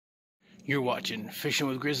You're watching Fishing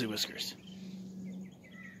with Grizzly Whiskers.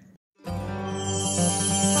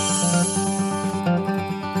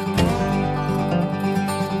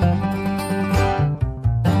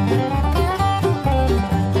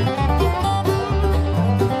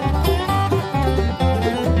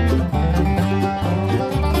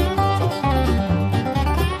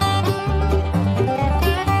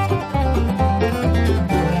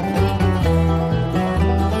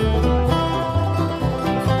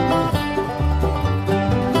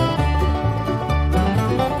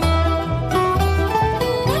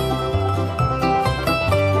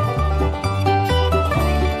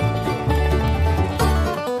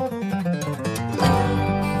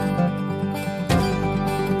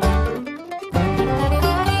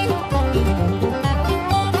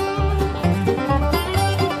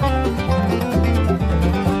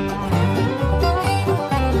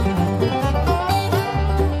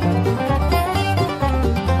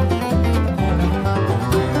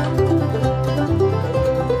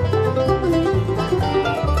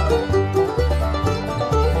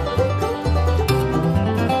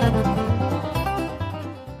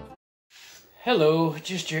 Hello,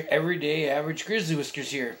 just your everyday average Grizzly Whiskers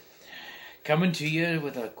here, coming to you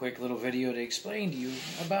with a quick little video to explain to you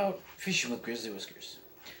about fishing with Grizzly Whiskers.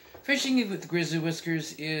 Fishing with Grizzly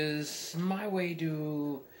Whiskers is my way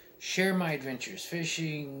to share my adventures,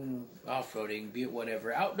 fishing, off-roading, be it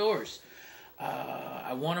whatever, outdoors.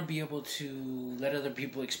 I want to be able to let other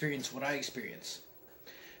people experience what I experience.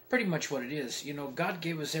 Pretty much what it is. You know, God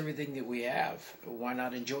gave us everything that we have. Why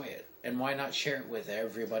not enjoy it? And why not share it with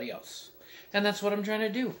everybody else? And that's what I'm trying to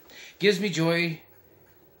do. Gives me joy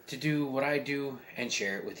to do what I do and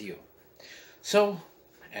share it with you. So,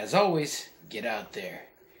 as always, get out there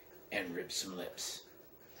and rip some lips.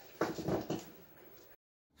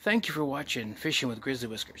 Thank you for watching Fishing with Grizzly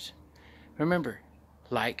Whiskers. Remember,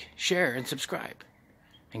 like, share, and subscribe.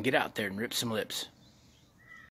 And get out there and rip some lips.